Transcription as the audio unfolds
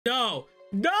No!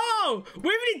 No! We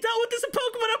haven't dealt with this in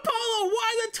Pokemon Apollo!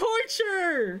 Why the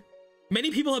torture? Many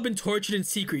people have been tortured in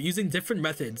secret using different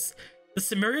methods. The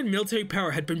Sumerian military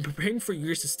power had been preparing for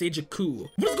years to stage a coup.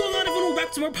 What's going on, everyone? We're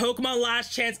back to more Pokemon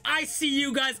Last Chance. I see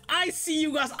you guys.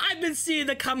 I've been seeing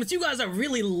the comments. You guys are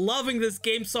really loving this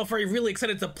game so far. You're really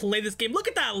excited to play this game. Look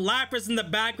at that Lapras in the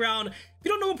background. If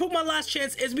you don't know what Pokemon Last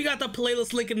Chance is, we got the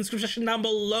playlist link in the description section down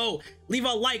below. Leave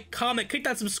a like, comment, click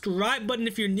that subscribe button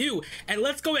if you're new, and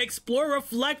let's go explore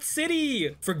Reflect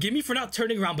City. Forgive me for not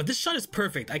turning around, but this shot is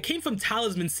perfect. I came from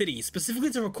Talisman City,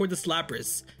 specifically to record this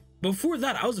Lapras. Before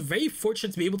that, I was very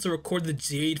fortunate to be able to record the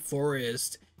Jade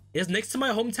Forest. It is next to my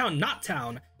hometown, Knot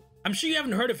Town. I'm sure you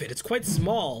haven't heard of it. It's quite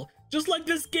small. Just like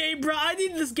this game, bro. I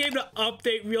need this game to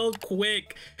update real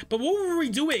quick. But what were we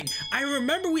doing? I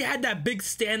remember we had that big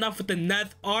standoff with the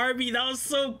Neth army. That was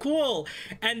so cool.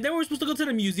 And then we're supposed to go to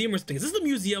the museum or something. Is this the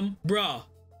museum? Bruh.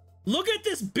 Look at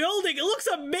this building. It looks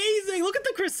amazing. Look at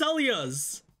the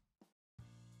Cresselias.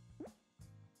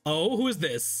 Oh, who is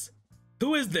this?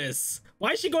 Who is this?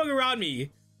 Why is she going around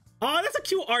me? Oh, that's a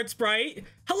cute art sprite.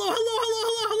 Hello.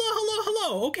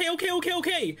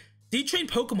 Okay. Do you train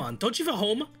Pokemon? Don't you have a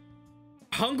home?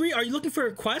 Hungry? Are you looking for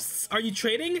quests? Are you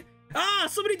trading? Ah,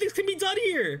 so many things can be done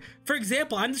here. For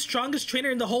example, I'm the strongest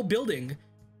trainer in the whole building.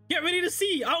 Get ready to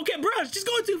see. Okay, bro, she's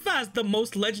going too fast. The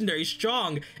most legendary,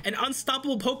 strong, and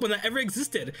unstoppable Pokemon that ever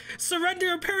existed.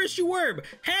 Surrender or perish, you worm.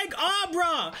 Hag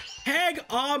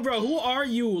Abra. Who are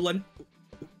you?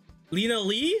 Lena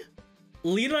Lee?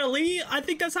 I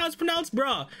think that's how it's pronounced,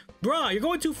 bruh. Bruh, you're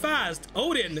going too fast.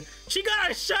 Odin, she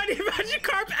got a shiny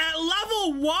Magikarp at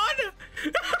level 1?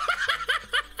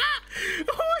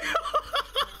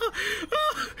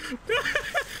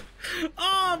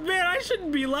 Oh man, I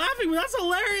shouldn't be laughing, but that's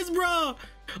hilarious, bro.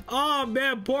 Oh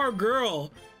man, poor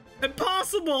girl.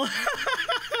 Impossible.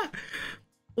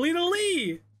 Lena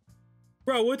Lee.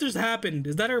 Bro, what just happened?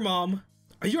 Is that her mom?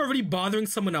 Are you already bothering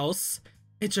someone else?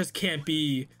 It just can't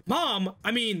be. Mom,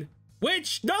 I mean,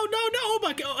 witch. No, oh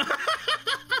my god.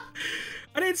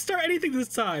 I didn't start anything this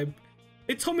time.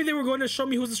 They told me they were going to show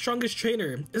me who's the strongest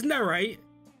trainer. Isn't that right?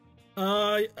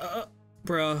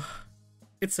 Bruh.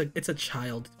 It's a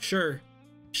child. Sure.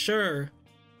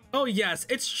 Oh yes,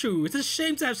 it's true. It's a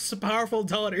shame to have such a powerful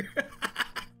daughter.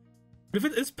 If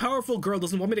this powerful girl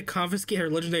doesn't want me to confiscate her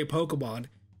legendary Pokemon,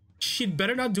 she'd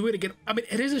better not do it again. I mean,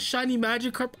 it is a shiny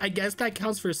Magikarp. I guess that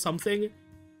counts for something.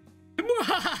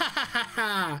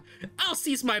 I'll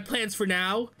cease my plans for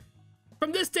now.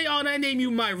 From this day on, I name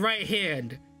you my right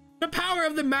hand. The power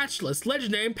of the matchless,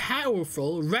 legendary, and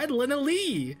powerful Red Lena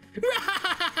Lee.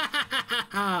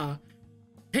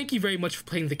 Thank you very much for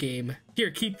playing the game.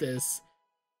 Here, keep this.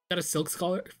 Got a silk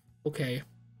scholar? Okay.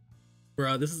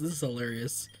 Bro, this is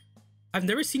hilarious. I've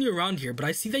never seen you around here, but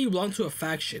I see that you belong to a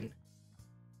faction.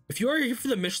 If you are here for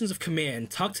the missions of command,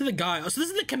 talk to the guy. Oh, so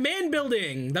this is the command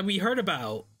building that we heard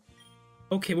about.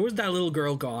 Okay, where's that little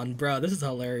girl gone? Bro, this is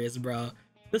hilarious, bro.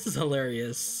 This is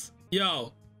hilarious.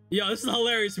 Yo, this is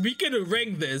hilarious. We can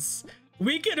ring this.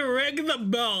 We can ring the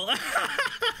bell.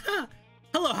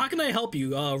 Hello, how can I help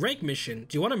you? Rank mission.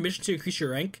 Do you want a mission to increase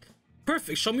your rank?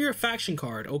 Perfect, show me your faction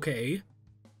card. Okay,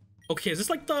 is this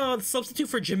like the substitute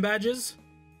for gym badges?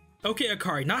 Okay,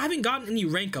 Akari, not having gotten any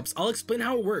rank ups, I'll explain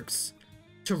how it works.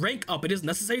 To rank up, it is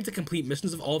necessary to complete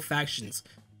missions of all factions,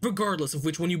 regardless of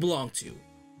which one you belong to.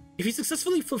 If you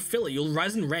successfully fulfill it, you'll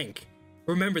rise in rank.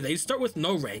 Remember that you start with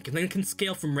no rank and then can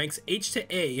scale from ranks H to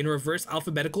A in reverse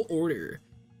alphabetical order.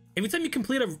 Every time you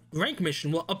complete a rank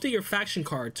mission, we'll update your faction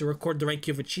card to record the rank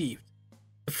you've achieved.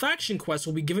 The faction quest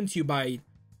will be given to you by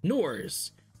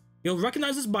Nors. You'll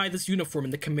recognize us by this uniform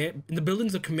in the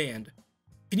buildings of command.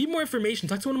 If you need more information,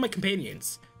 talk to one of my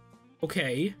companions.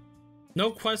 Okay.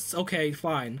 No quests? Okay,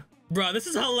 fine. Bro, this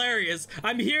is hilarious.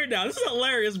 I'm here now. This is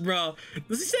hilarious, bro.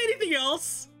 Does he say anything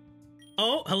else?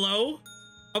 Oh, hello?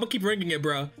 I'm gonna keep ringing it,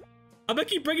 bro. I'm gonna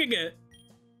keep ringing it.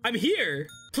 I'm here.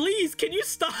 Please, can you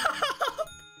stop?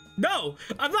 No,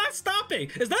 I'm not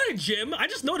stopping. Is that a gym? I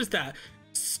just noticed that.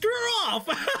 Screw off.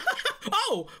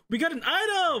 Oh, we got an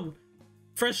item.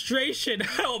 Frustration.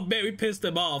 Oh, man, we pissed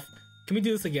him off. Can we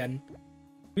do this again?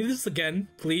 Can we do this again,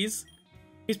 please?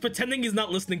 He's pretending he's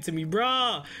not listening to me,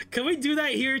 bruh. Can we do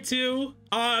that here too?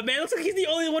 Man, looks like he's the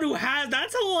only one who has.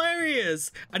 That's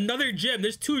hilarious. Another gym.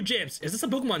 There's 2 gyms. Is this a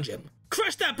Pokemon gym?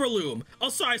 Crush that Breloom. Oh,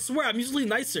 sorry, I swear I'm usually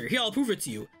nicer. Here, I'll prove it to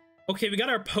you. Okay, we got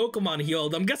our Pokemon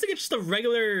healed. I'm guessing it's just a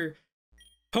regular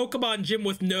Pokemon gym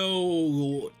with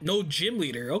no gym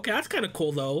leader. Okay, that's kind of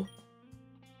cool though.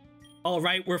 All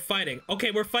right, we're fighting.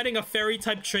 Okay, we're fighting a fairy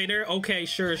type trainer. Okay,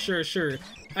 sure.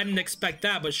 I didn't expect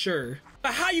that, but sure.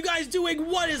 But how you guys doing?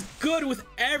 What is good with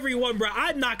everyone, bro?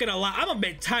 I'm not gonna lie, I'm a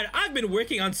bit tired. I've been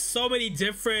working on so many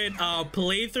different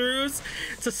playthroughs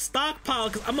to stockpile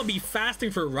because I'm gonna be fasting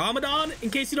for Ramadan,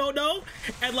 in case you don't know.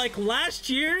 And like last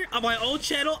year on my old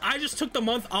channel, I just took the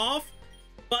month off.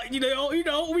 But you know,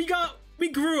 we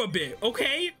grew a bit,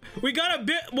 okay? We got a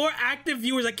bit more active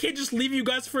viewers. I can't just leave you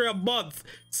guys for a month.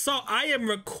 So I am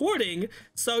recording,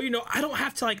 so you know, I don't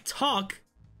have to like talk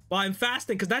while I'm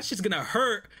fasting because that's just gonna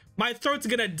hurt. My throat's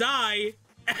gonna die.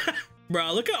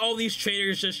 Bro, look at all these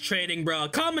traders just trading, bro.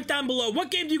 Comment down below.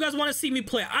 What game do you guys want to see me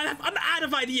play? I'm out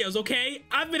of ideas, okay?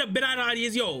 I've been a bit out of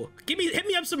ideas. Yo, hit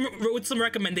me up with some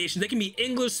recommendations. They can be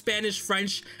English, Spanish,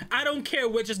 French. I don't care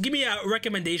which. Just give me a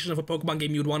recommendation of a Pokemon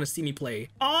game you would want to see me play.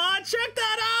 Oh, check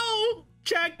that out.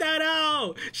 Check that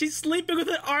out. She's sleeping with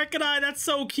an Arcanine. That's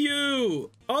so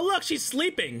cute. Oh, look, she's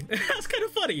sleeping. That's kind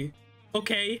of funny.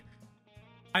 Okay.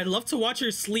 I'd love to watch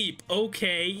her sleep.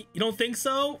 Okay. You don't think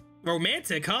so?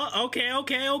 Romantic, huh? Okay.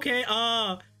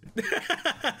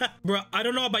 Bro, I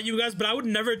don't know about you guys, but I would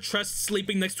never trust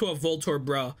sleeping next to a Voltorb,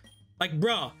 bro. Like,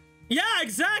 bro. Yeah,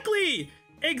 exactly.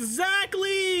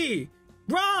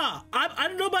 Bruh, I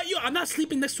don't know about you. I'm not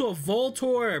sleeping next to a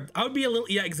Voltorb. I would be a little...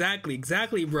 Yeah, exactly,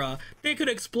 bruh. They could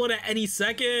explode at any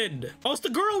second. Oh, it's the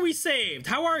girl we saved.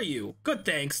 How are you? Good,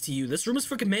 thanks to you. This room is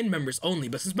for command members only,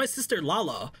 but since my sister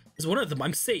Lala is one of them,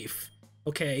 I'm safe.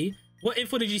 Okay. What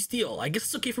info did you steal? I guess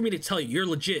it's okay for me to tell you. You're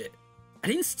legit. I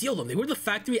didn't steal them. They were the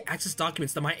factory access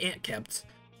documents that my aunt kept.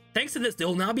 Thanks to this, they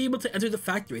will now be able to enter the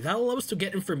factory. That'll allow us to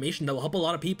get information that will help a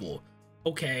lot of people.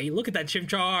 Okay, look at that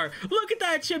Chimchar. Look at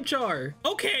that Chimchar.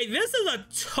 Okay, this is a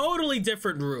totally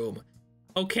different room.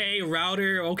 Okay,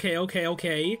 router.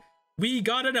 Okay. We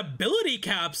got an ability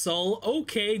capsule.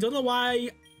 Okay, don't know why.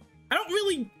 I don't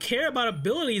really care about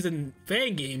abilities in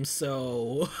fan games,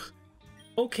 so...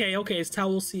 Okay, it's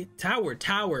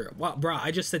tower. Wow, bruh,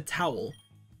 I just said towel.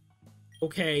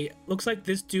 Okay, looks like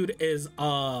this dude is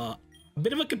a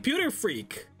bit of a computer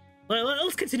freak.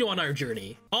 Let's continue on our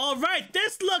journey. All right,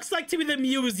 this looks like to be the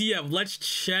museum. Let's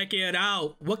check it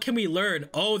out. What can we learn?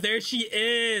 Oh, there she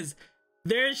is.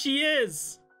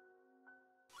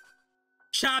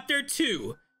 Chapter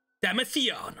 2,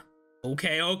 Damathion.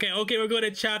 Okay, we're going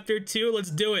to chapter 2.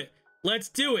 Let's do it.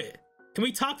 Can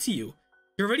we talk to you?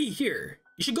 You're already here.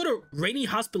 You should go to Rainy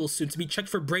Hospital soon to be checked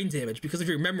for brain damage because of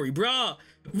your memory. Bruh,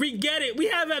 we get it. We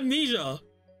have amnesia.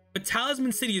 But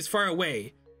Talisman City is far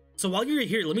away. So while you're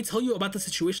here, let me tell you about the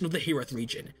situation of the Herath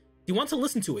region. Do you want to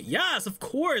listen to it? Yes, of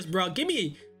course, bro. Give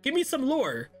me some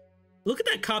lore. Look at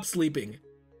that cop sleeping.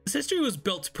 This history was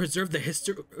built to preserve the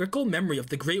historical memory of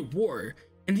the Great War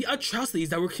and the atrocities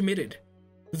that were committed.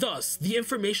 Thus, the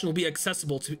information will be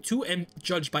accessible to and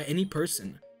judged by any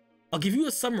person. I'll give you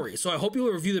a summary, so I hope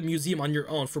you'll review the museum on your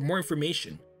own for more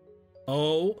information.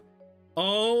 Oh.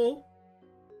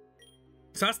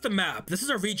 So that's the map. This is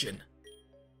our region.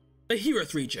 The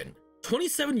Herath region.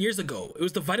 27 years ago, it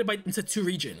was divided into 2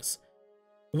 regions.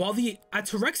 While the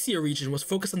Ataraxia region was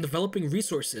focused on developing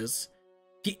resources,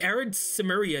 the arid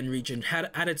Cimmerian region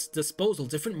had at its disposal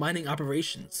different mining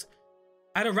operations.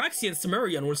 Ataraxia and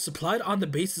Cimmerian were supplied on the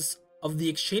basis of the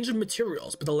exchange of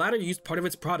materials, but the latter used part of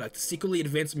its product to secretly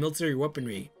advance military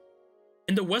weaponry.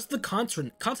 In the west of the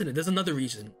continent, there's another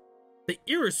region, the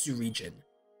Irisu region,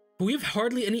 but we have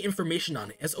hardly any information on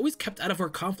it, as always kept out of our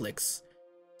conflicts.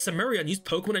 Cimmerian used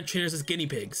Pokemon and trainers as guinea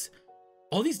pigs.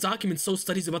 All these documents show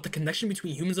studies about the connection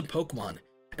between humans and Pokemon,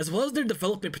 as well as their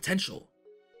development potential.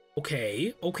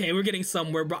 Okay, we're getting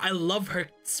somewhere, bro. I love her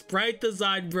sprite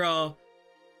design, bro.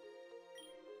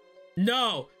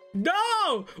 No! We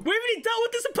haven't even dealt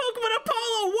with this in Pokemon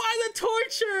Apollo! Why the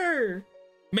torture?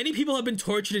 Many people have been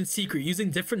tortured in secret using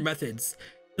different methods.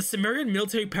 The Cimmerian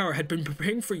military power had been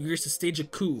preparing for years to stage a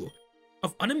coup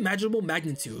of unimaginable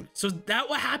magnitude. So is that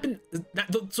what happened?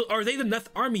 So are they the Neth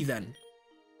army then?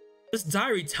 This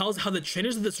diary tells how the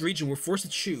trainers of this region were forced to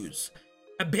choose,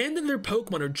 abandon their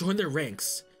Pokemon or join their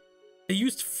ranks. They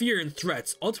used fear and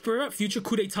threats, all to prevent future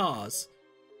coup d'etats.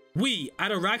 We,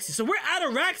 Ataraxia, so we're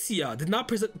Ataraxia, did not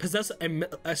possess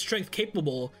a strength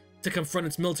capable to confront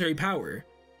its military power.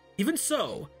 Even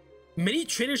so, many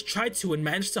trainers tried to and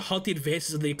managed to halt the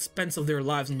advances at the expense of their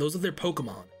lives and those of their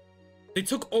Pokemon. They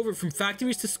took over from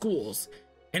factories to schools.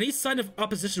 Any sign of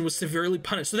opposition was severely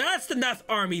punished. So that's the Neth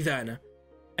army then.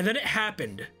 And then it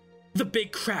happened. The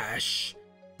big crash.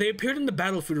 They appeared in the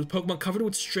battlefield with Pokemon covered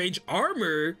with strange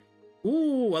armor.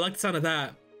 Ooh, I like the sound of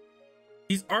that.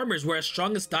 These armors were as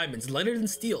strong as diamonds, lighter than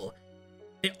steel.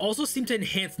 They also seemed to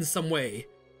enhance in some way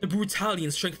the brutality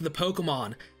and strength of the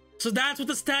Pokemon. So that's what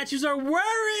the statues are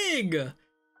wearing!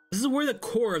 This is where the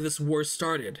core of this war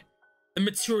started. The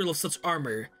material of such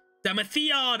armor.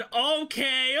 Demetheon!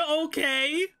 Okay,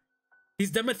 okay!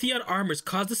 These Demetheon armors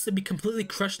caused us to be completely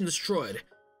crushed and destroyed.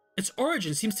 Its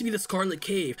origin seems to be the Scarlet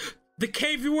Cave. The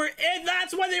cave we were in!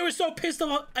 That's why they were so pissed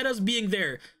off at us being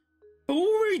there! But what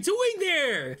were we doing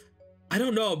there? I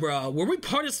don't know, bro. Were we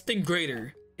part of something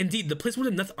greater? Indeed, the place where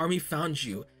the Neth Army found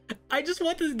you. I just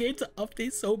want this game to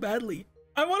update so badly.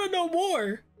 I want to know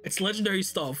more! It's legendary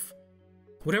stuff.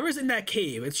 Whatever is in that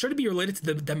cave, it's sure to be related to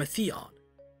the Demetheon.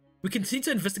 We continue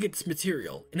to investigate this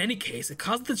material. In any case, it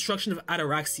caused the destruction of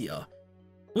Ataraxia.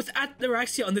 With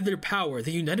Ataraxia under their power,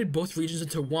 they united both regions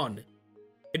into one.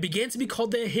 It began to be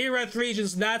called the Hireth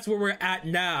regions, and that's where we're at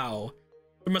now.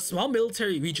 From a small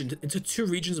military region into two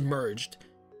regions merged.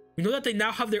 We know that they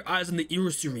now have their eyes on the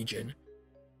Irusu region.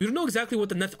 We don't know exactly what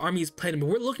the Neth Army is planning, but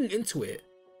we're looking into it.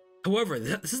 However,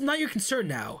 this is not your concern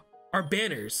now. Our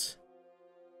banners.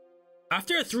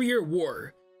 After a 3-year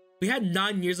war, we had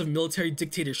 9 years of military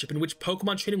dictatorship in which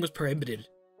Pokemon training was prohibited.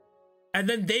 And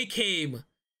then they came.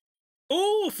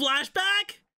 Ooh,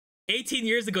 flashback? 18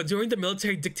 years ago during the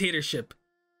military dictatorship.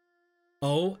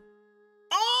 Oh,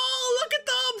 look at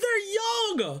them!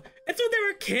 They're young! It's when they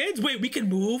were kids? Wait, we can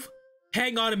move?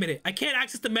 Hang on a minute. I can't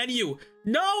access the menu.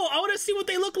 No, I want to see what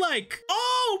they look like.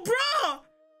 Oh, bruh!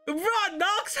 Bruh,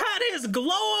 Nox had his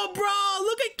glow up, bruh!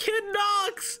 Look at Kid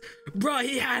Nox! Bruh,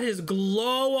 he had his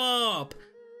glow up!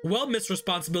 Well, Miss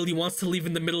Responsibility wants to leave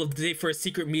in the middle of the day for a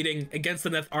secret meeting against the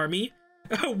Neth Army.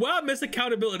 Wow, Miss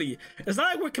Accountability. It's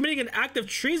not like we're committing an act of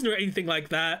treason or anything like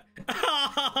that.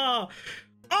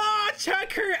 Oh,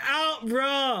 check her out,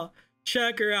 bruh!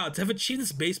 Check her out. To have achieved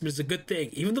this basement is a good thing,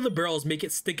 even though the barrels make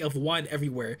it stink of wine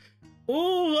everywhere.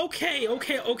 Oh,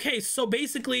 okay. So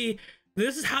basically,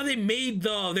 this is how they made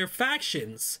their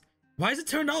factions. Why is it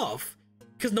turned off?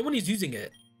 Because no one is using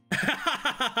it.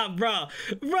 bro,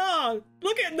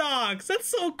 look at Nox. That's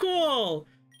so cool.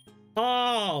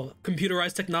 Oh,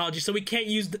 computerized technology. So we can't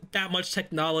use that much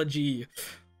technology.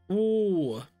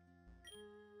 Ooh.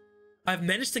 I've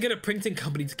managed to get a printing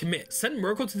company to commit. Send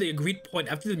Miracle to the agreed point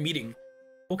after the meeting.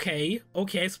 Okay,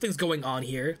 something's going on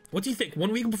here. What do you think?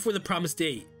 1 week before the promised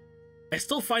date. I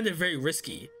still find it very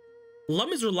risky.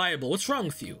 Lum is reliable. What's wrong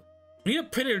with you? We need a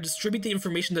printer to distribute the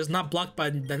information that is not blocked by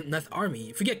the Neth Army.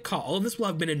 If we get caught, all of this will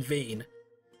have been in vain.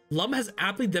 Lum has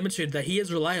aptly demonstrated that he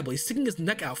is reliable. He's sticking his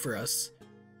neck out for us.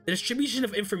 The distribution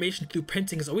of information through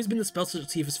printing has always been the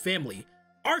specialty of his family.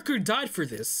 Archer died for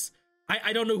this.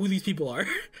 I don't know who these people are.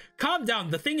 Calm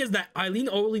down. The thing is that Eileen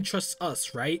only trusts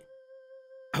us, right?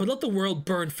 I would let the world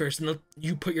burn first and let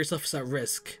you put yourself at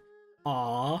risk.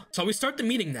 Aww. So we start the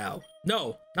meeting now.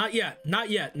 No, not yet. Let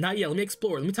me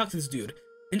explore. Let me talk to this dude.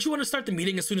 Didn't you want to start the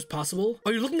meeting as soon as possible?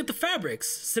 Oh, you're looking at the fabrics.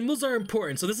 Symbols are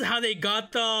important. So this is how they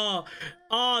got the...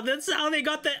 Oh, that's how they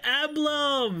got the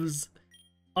emblems.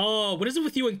 Oh, what is it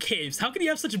with you and caves? How can you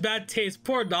have such bad taste?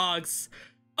 Poor dogs.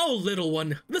 Oh, little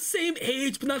one. The same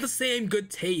age, but not the same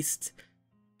good taste.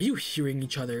 Are you hearing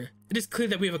each other? It is clear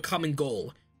that we have a common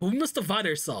goal, but we must divide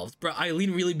ourselves. Bro,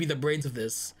 Eileen really be the brains of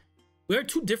this. We are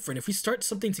too different. If we start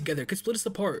something together, it could split us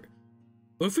apart.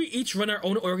 But if we each run our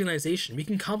own organization, we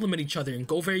can complement each other and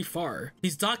go very far.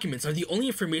 These documents are the only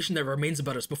information that remains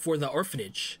about us before the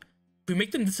orphanage. If we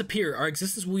make them disappear, our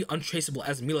existence will be untraceable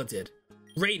as Mila did.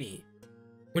 Rainy,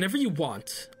 whenever you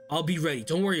want, I'll be ready.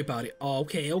 Don't worry about it. Oh,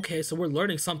 okay, so we're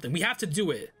learning something. We have to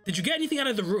do it. Did you get anything out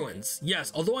of the ruins?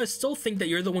 Yes, although I still think that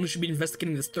you're the one who should be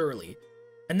investigating this thoroughly.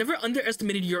 I never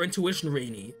underestimated your intuition,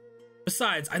 Rainy.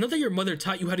 Besides, I know that your mother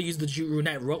taught you how to use the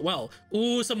G-Runette well.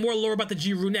 Ooh, some more lore about the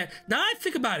G-Runette. Now that I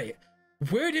think about it,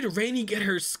 where did Rainy get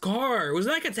her scar? Was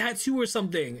it like a tattoo or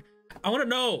something? I want to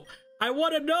know.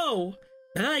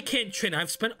 Now that I can't train, I've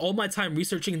spent all my time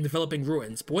researching and developing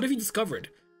ruins. But what have you discovered?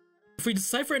 If we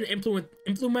decipher and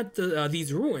implement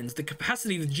these ruins, the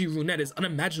capacity of the G-Runette is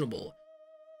unimaginable.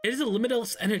 It is a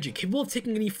limitless energy, capable of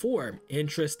taking any form.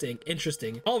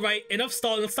 Interesting. Alright, enough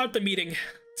stalling. Let's start the meeting.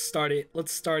 Let's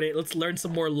start it. Let's learn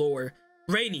some more lore.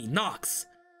 Rainy, Nox,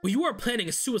 what you are planning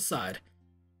is suicide.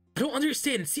 I don't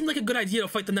understand. It seemed like a good idea to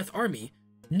fight the Neth Army.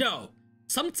 No.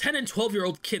 Some 10 and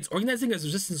 12-year-old kids organizing a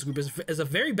resistance group is a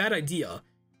very bad idea.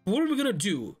 But what are we gonna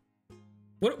do?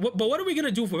 What are we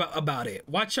gonna do about it?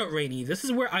 Watch out, Rainy. This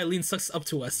is where Eileen sucks up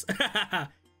to us.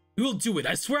 We will do it.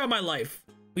 I swear on my life.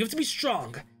 We have to be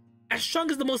strong. As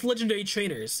strong as the most legendary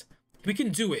trainers. We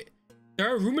can do it.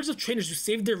 There are rumors of trainers who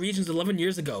saved their regions 11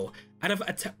 years ago out of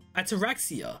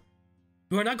Ataraxia.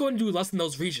 You are not going to do less in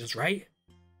those regions, right?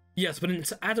 Yes, but in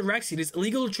Ataraxia, it is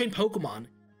illegal to train Pokemon.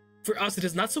 For us, it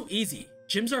is not so easy.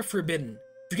 Gyms are forbidden.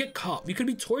 If you get caught, we could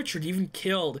be tortured, even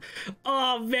killed.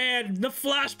 Oh man, the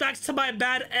flashbacks to my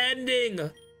bad ending.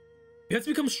 We have to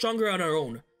become stronger on our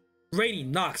own. Rainy,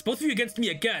 Nox, both of you against me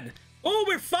again. Oh,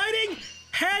 we're fighting?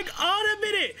 Hang on a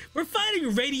minute. We're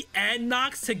fighting Rainy and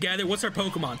Nox together. What's our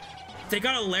Pokemon? They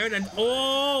got a Laren and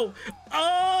oh,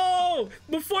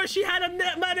 before she had a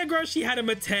Metagross, she had a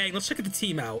Metang. Let's check the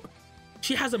team out.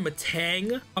 She has a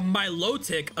Metang, a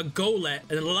Milotic, a Golett,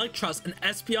 an Electros, an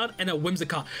Espeon, and a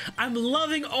Whimsicott. I'm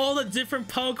loving all the different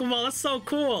Pokemon. That's so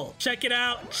cool. Check it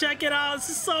out. Check it out. This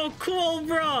is so cool,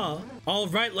 bro. All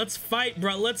right, let's fight,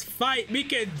 bro. Let's fight. We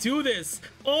can do this.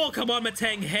 Oh, come on,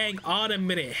 Metang. Hang on a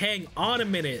minute. Hang on a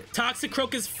minute.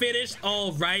 Toxicroak is finished.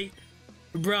 All right.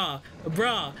 Bruh,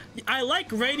 I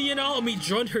like Rainy and all, and we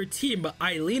joined her team, but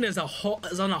Eileen is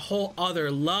on a whole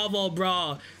other level,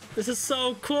 bro. This is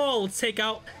so cool. Let's take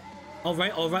out. All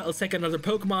right. Let's take another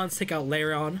Pokemon. Let's take out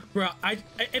Lairon, bro.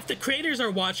 If the creators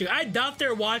are watching, I doubt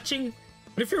they're watching,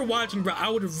 but if you're watching, bro, I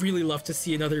would really love to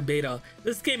see another beta.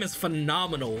 This game is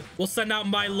phenomenal. We'll send out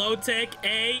Milotic.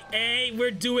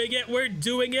 We're doing it. We're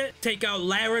doing it. Take out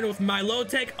Lairon with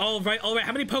Milotic. All right.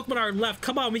 How many Pokemon are left?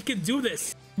 Come on, we can do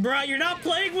this. Bruh, you're not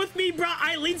playing with me, bruh.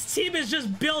 Eileen's team is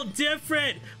just built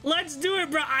different. Let's do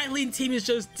it, bruh. Eileen's team is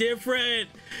just different.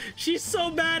 She's so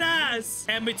badass.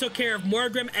 And we took care of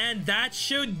Morgrim, and that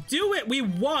should do it. We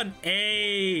won.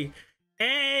 Hey,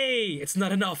 it's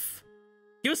not enough.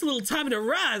 Give us a little time to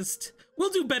rest. We'll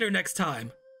do better next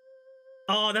time.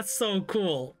 Oh, that's so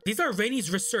cool. These are Rainy's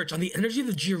research on the energy of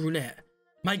the Georunet.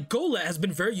 My Golett has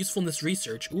been very useful in this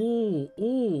research. Ooh.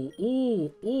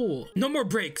 No more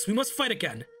breaks. We must fight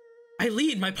again.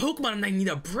 Eileen, my Pokemon and I need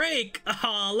a break.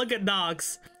 Ah, look at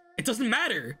Nox. It doesn't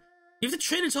matter. You have to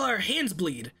train until our hands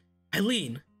bleed.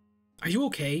 Eileen, are you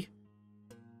okay?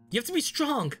 You have to be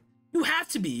strong. You have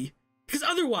to be. Because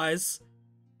otherwise...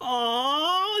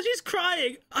 Oh, she's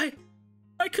crying. I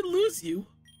could lose you.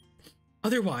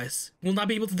 Otherwise, we'll not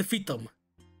be able to defeat them.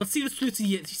 Let's see this through to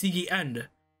the end.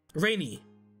 Rainy.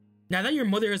 Now that your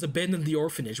mother has abandoned the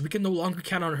orphanage, we can no longer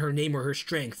count on her name or her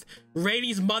strength.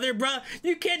 Rainy's mother, bruh?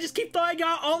 You can't just keep throwing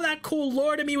out all that cool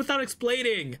lore to me without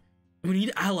explaining. We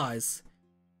need allies.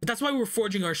 But that's why we're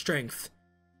forging our strength.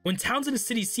 When towns and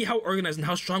cities see how organized and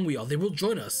how strong we are, they will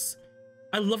join us.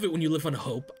 I love it when you live on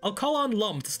hope. I'll call on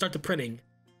Lum to start the printing.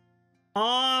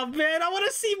 Aw, man, I want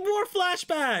to see more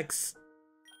flashbacks.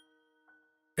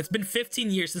 It's been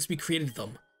 15 years since we created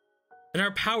them, and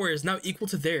our power is now equal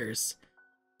to theirs.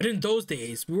 But in those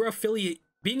days,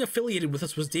 being affiliated with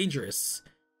us was dangerous.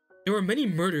 There were many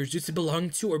murders due to belonging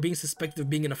to or being suspected of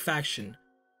being in a faction.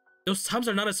 Those times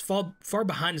are not as far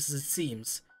behind us as it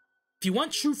seems. If you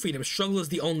want true freedom, struggle is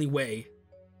the only way.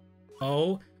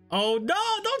 Oh no,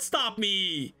 don't stop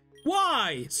me!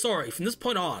 Why? Sorry, from this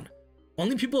point on,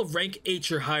 only people of rank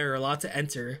H or higher are allowed to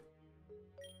enter.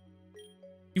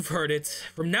 You've heard it.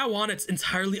 From now on, it's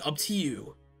entirely up to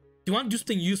you. If you want to do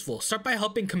something useful, start by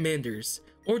helping commanders,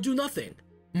 or do nothing.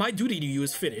 My duty to you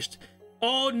is finished.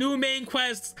 Oh, new main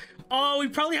quests. Oh, we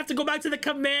probably have to go back to the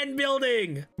command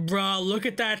building. Bruh, look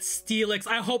at that Steelix.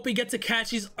 I hope we get to catch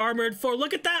these armored four.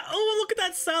 Look at that. Oh, look at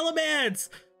that Salamence.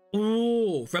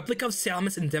 Ooh, replica of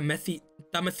Salamence and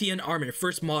Damathian armor,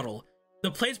 first model. The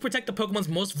plates protect the Pokemon's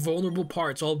most vulnerable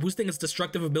parts while boosting its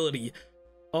destructive ability.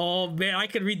 Oh man, I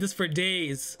could read this for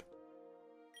days.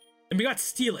 And we got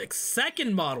Steelix,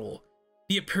 second model.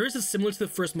 The appearance is similar to the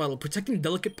first model, protecting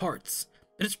delicate parts.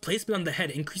 And its placement on the head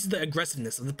increases the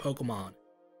aggressiveness of the Pokemon.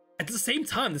 At the same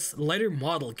time, this lighter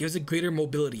model gives it greater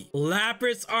mobility.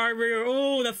 Lapras armor,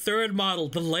 oh, the third model,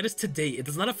 the lightest to date. It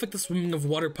does not affect the swimming of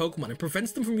water Pokemon and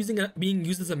prevents them from being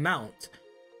used as a mount.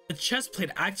 The chest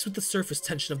plate acts with the surface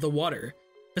tension of the water,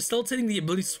 facilitating the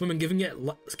ability to swim and giving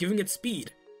it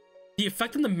speed. The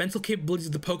effect on the mental capabilities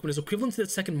of the Pokemon is equivalent to the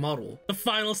second model. The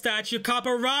final statue,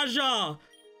 Kaparaja!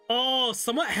 Oh,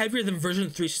 somewhat heavier than version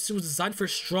 3, she was designed for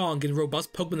strong and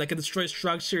robust Pokemon that can destroy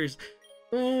structures.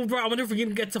 Oh, bro, I wonder if we're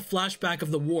gonna get to flashback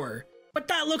of the war. But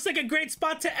that looks like a great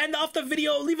spot to end off the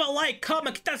video. Leave a like,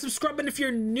 comment, hit that subscribe button if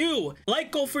you're new.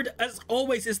 Like goal for, as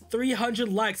always, is 300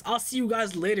 likes. I'll see you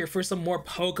guys later for some more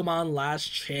Pokemon Last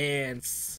Chance.